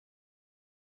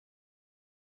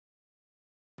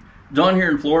Don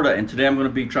here in Florida, and today I'm going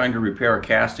to be trying to repair a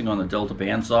casting on the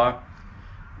Deltabandsaw.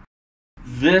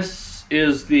 This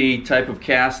is the type of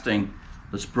casting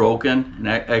that's broken, and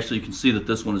actually you can see that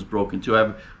this one is broken too. I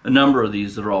have a number of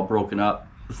these that are all broken up.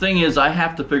 The thing is, I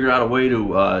have to figure out a way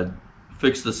to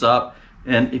fix this up,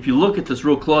 and if you look at this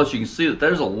real close, you can see that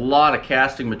there's a lot of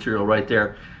casting material right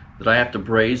there that I have to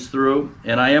braze through,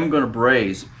 and I am going to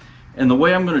braze. And the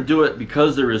way I'm going to do it,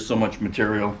 because there is so much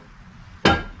material,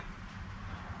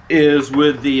 is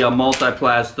with the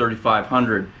Multiplaz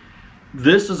 3500.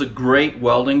 This is a great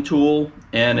welding tool,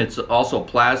 and it's also a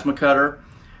plasma cutter,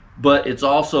 but it's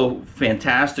also a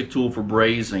fantastic tool for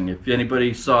brazing. If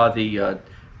anybody saw the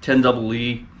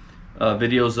 10EE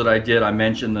videos that I did, I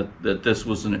mentioned that this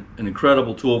was an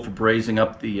incredible tool for brazing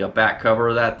up the back cover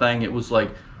of that thing. It was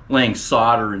like laying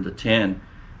solder into tin.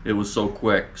 It was so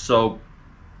quick. So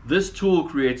this tool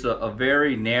creates a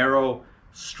very narrow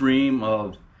stream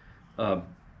of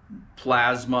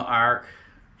plasma arc,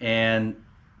 and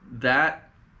that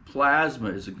plasma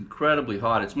is incredibly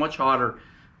hot. It's much hotter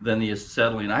than the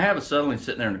acetylene. I have acetylene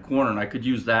sitting there in the corner, and I could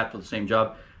use that for the same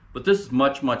job, but this is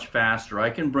much faster.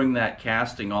 I can bring that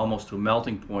casting almost to a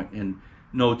melting point in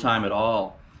no time at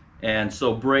all, and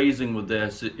so brazing with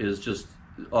this is just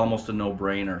almost a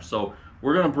no-brainer. So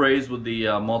we're going to braze with the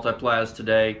Multiplaz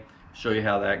today, show you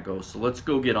how that goes. So let's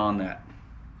go get on that.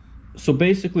 So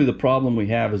basically the problem we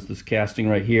have is this casting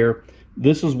right here.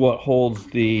 This is what holds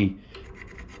the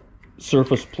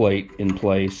surface plate in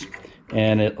place,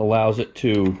 and it allows it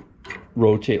to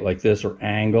rotate like this or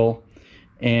angle.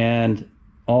 And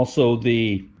also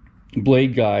the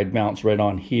blade guide mounts right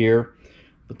on here.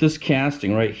 But this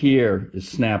casting right here is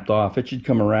snapped off. It should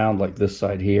come around like this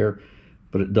side here,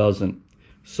 but it doesn't.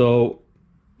 So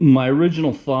my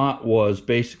original thought was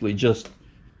basically just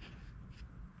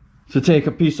to take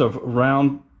a piece of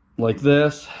round like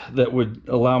this that would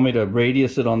allow me to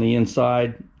radius it on the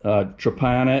inside,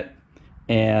 trepan it,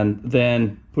 and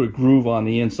then put a groove on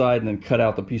the inside and then cut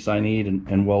out the piece I need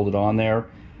and weld it on there.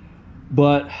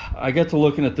 But I got to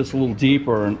looking at this a little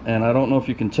deeper, and I don't know if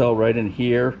you can tell right in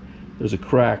here, there's a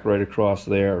crack right across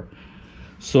there.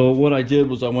 So what I did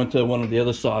was I went to one of the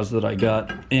other saws that I got,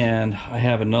 and I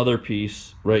have another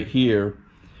piece right here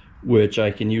which I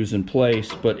can use in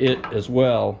place, but it as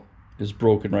well is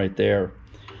broken right there.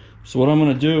 So what I'm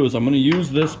going to do is I'm going to use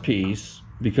this piece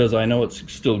because I know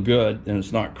it's still good and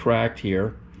it's not cracked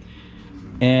here,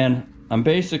 and I'm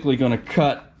basically going to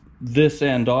cut this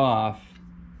end off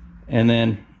and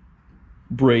then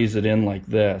braze it in like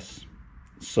this.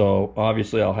 So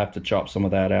obviously I'll have to chop some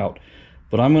of that out,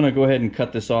 but I'm going to go ahead and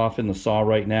cut this off in the saw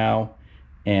right now,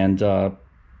 and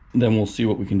then we'll see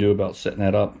what we can do about setting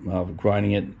that up,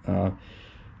 grinding it,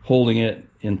 holding it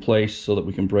in place so that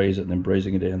we can braze it, and then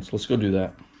brazing it in. So let's go do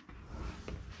that.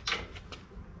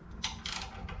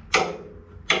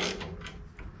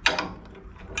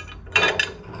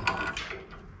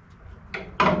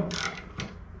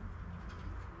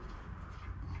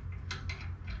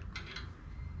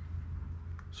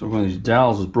 So one of these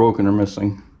dowels is broken or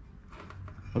missing.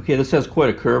 Okay, this has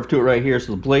quite a curve to it right here,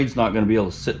 so the blade's not going to be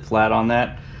able to sit flat on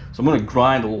that. So I'm going to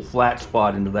grind a little flat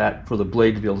spot into that for the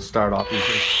blade to be able to start off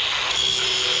easily.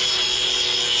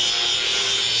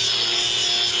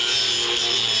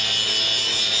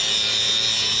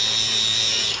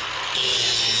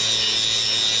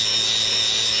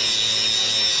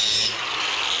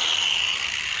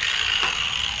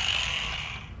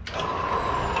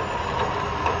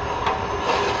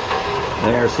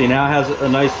 There, see, now it has a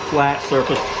nice flat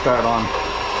surface to start on.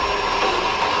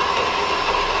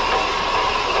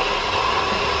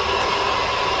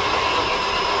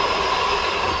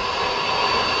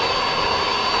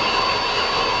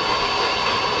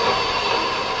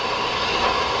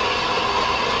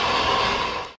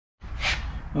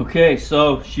 Okay,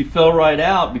 so she fell right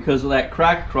out because of that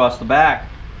crack across the back.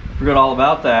 I forgot all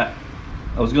about that.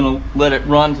 I was going to let it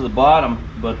run to the bottom,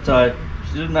 but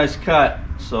she did a nice cut.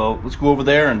 So let's go over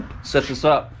there and set this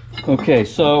up. Okay,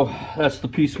 so that's the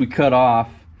piece we cut off.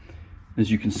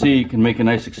 As you can see, you can make a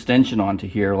nice extension onto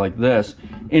here like this.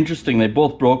 Interesting, they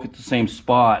both broke at the same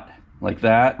spot like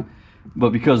that, but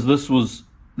because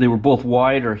they were both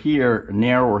wider here,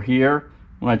 narrower here,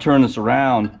 when I turn this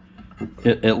around,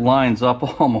 it lines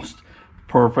up almost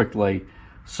perfectly.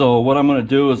 So what I'm going to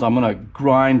do is I'm going to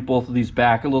grind both of these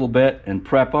back a little bit and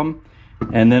prep them,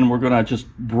 and then we're going to just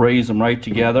braze them right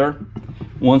together.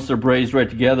 Once they're brazed right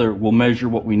together, we'll measure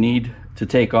what we need to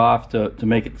take off to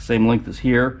make it the same length as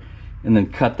here, and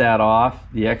then cut that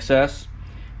off, the excess,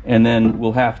 and then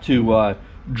we'll have to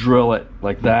drill it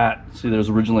like that. See, there's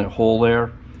originally a hole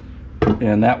there.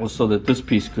 and that was so that this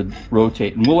piece could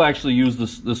rotate. And we'll actually use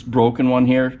this broken one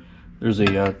here. There's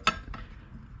a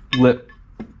lip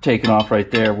taken off right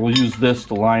there. We'll use this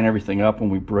to line everything up when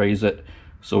we braze it,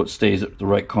 so it stays at the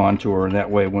right contour, and that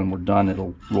way when we're done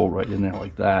it'll roll right in there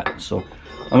like that. So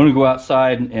I'm going to go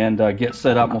outside and get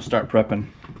set up, and we'll start prepping.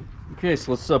 Okay,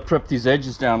 so let's prep these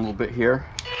edges down a little bit here.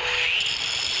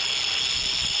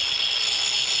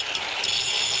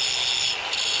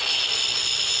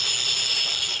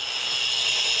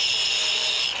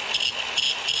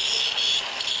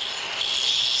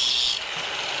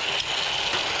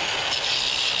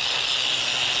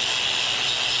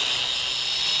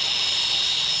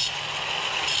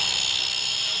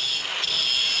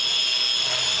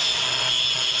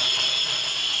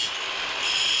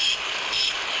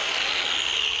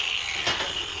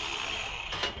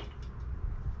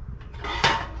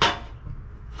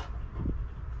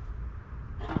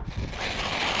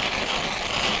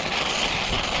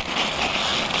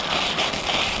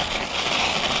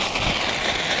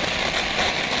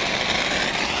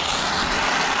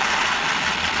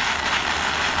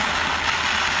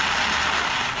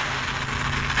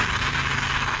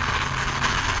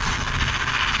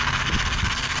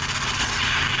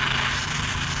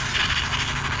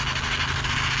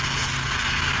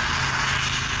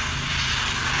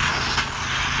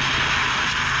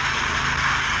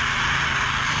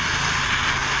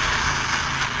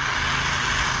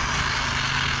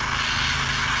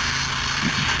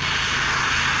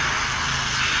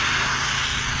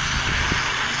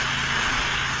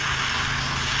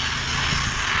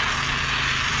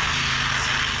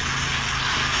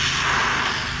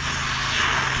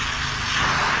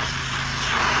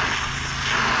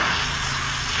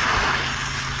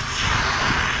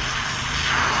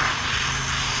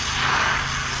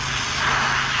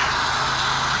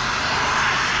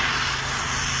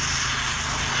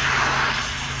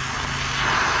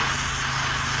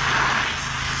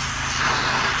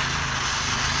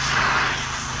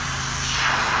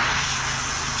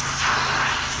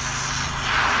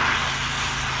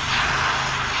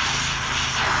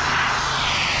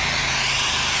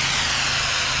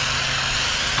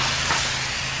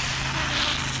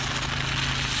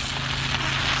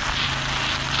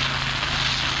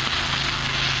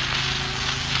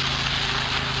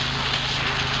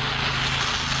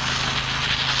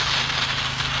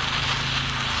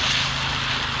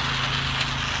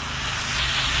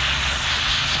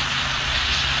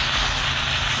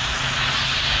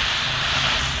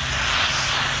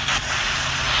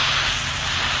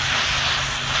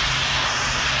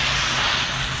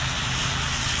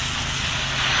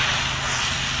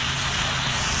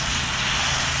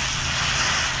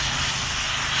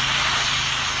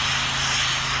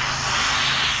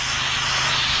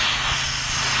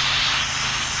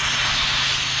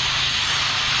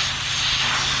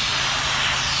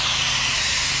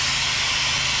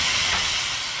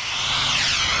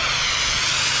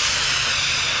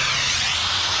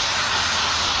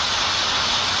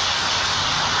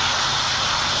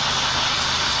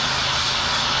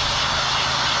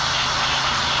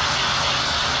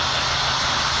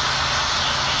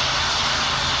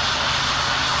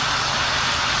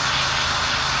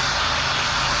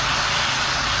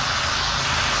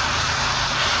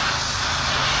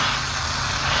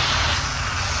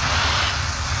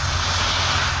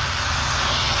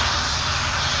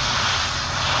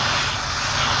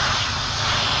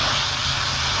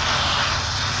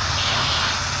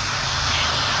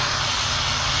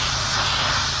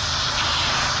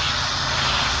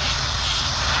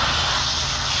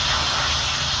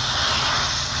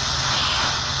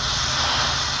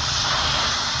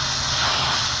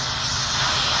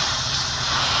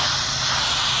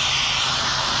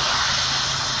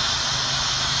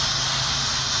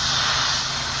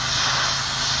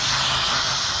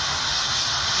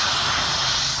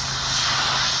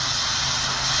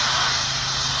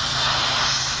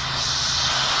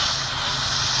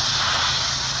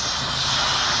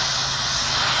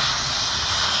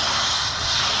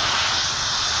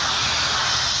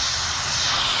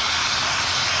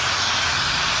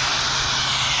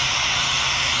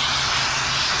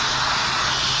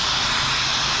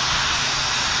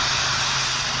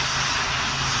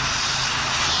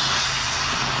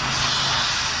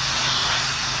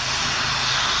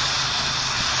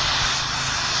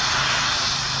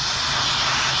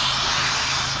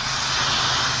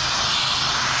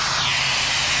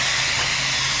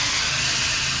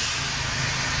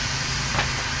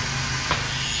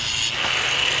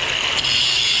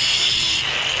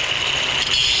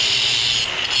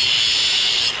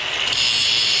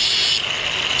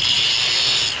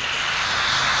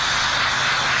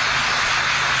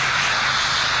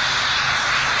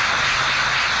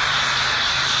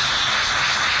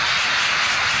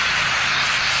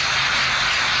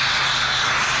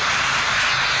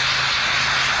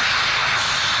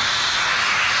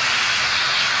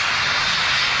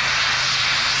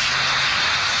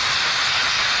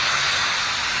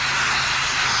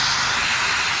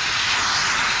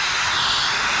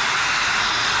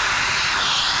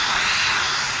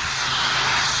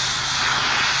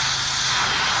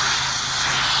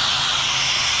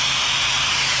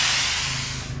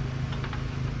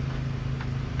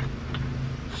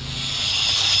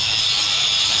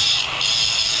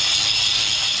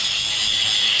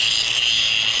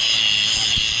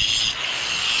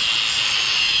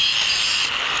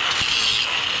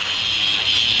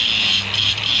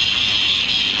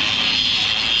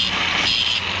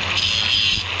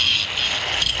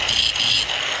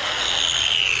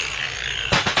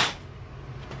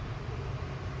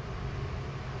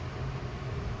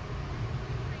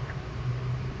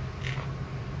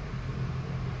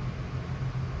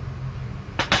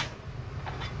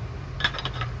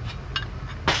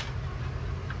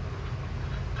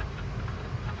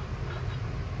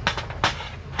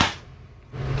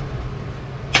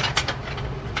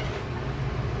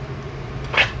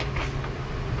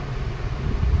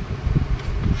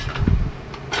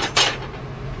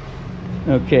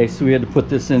 Okay, so we had to put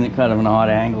this in at kind of an odd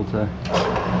angle to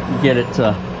get it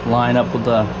to line up with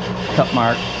the cut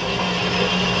mark.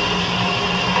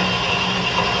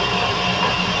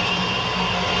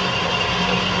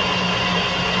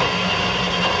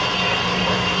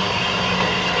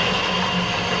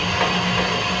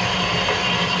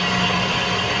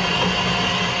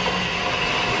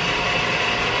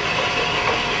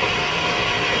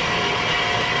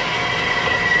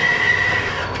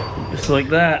 Just like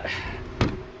that.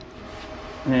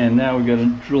 And now we got to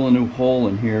drill a new hole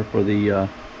in here for the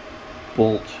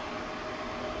bolt.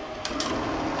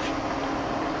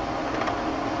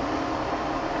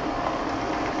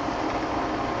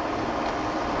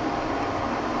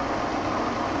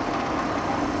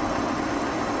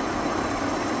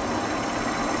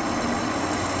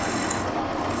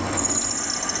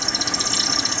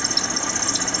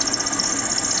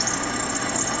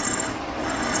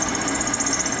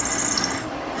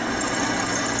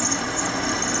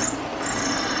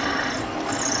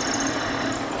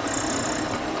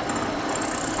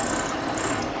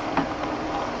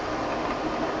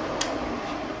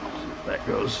 That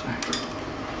goes.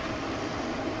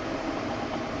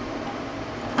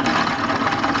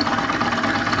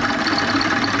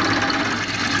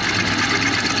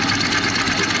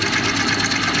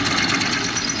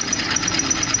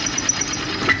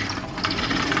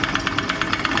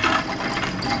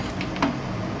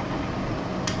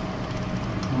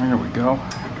 There we go.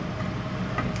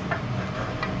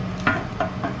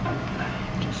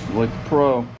 Just like a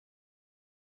pro.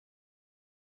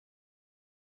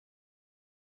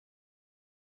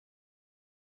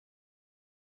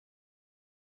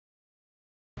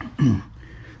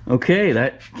 Okay,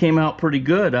 that came out pretty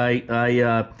good.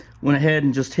 I went ahead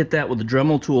and just hit that with the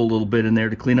Dremel tool a little bit in there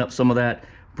to clean up some of that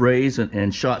braze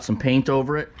and shot some paint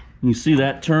over it. And you see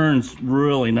that turns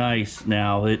really nice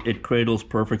now. It cradles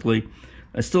perfectly.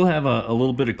 I still have a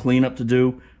little bit of cleanup to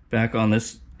do back on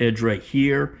this edge right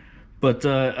here, but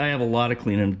I have a lot of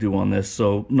cleaning to do on this,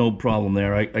 so no problem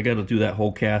there. I got to do that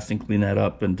whole casting, clean that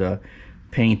up, and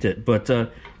paint it. But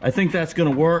I think that's going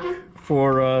to work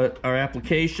for our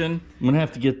application. I'm gonna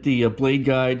have to get the blade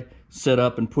guide set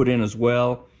up and put in as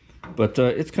well, but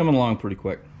it's coming along pretty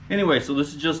quick. Anyway, so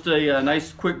this is just a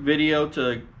nice quick video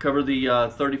to cover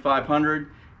the 3500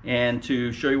 and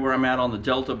to show you where I'm at on the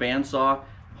Delta bandsaw.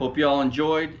 Hope you all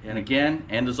enjoyed, and again,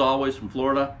 and as always, from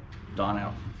Florida, Don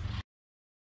out.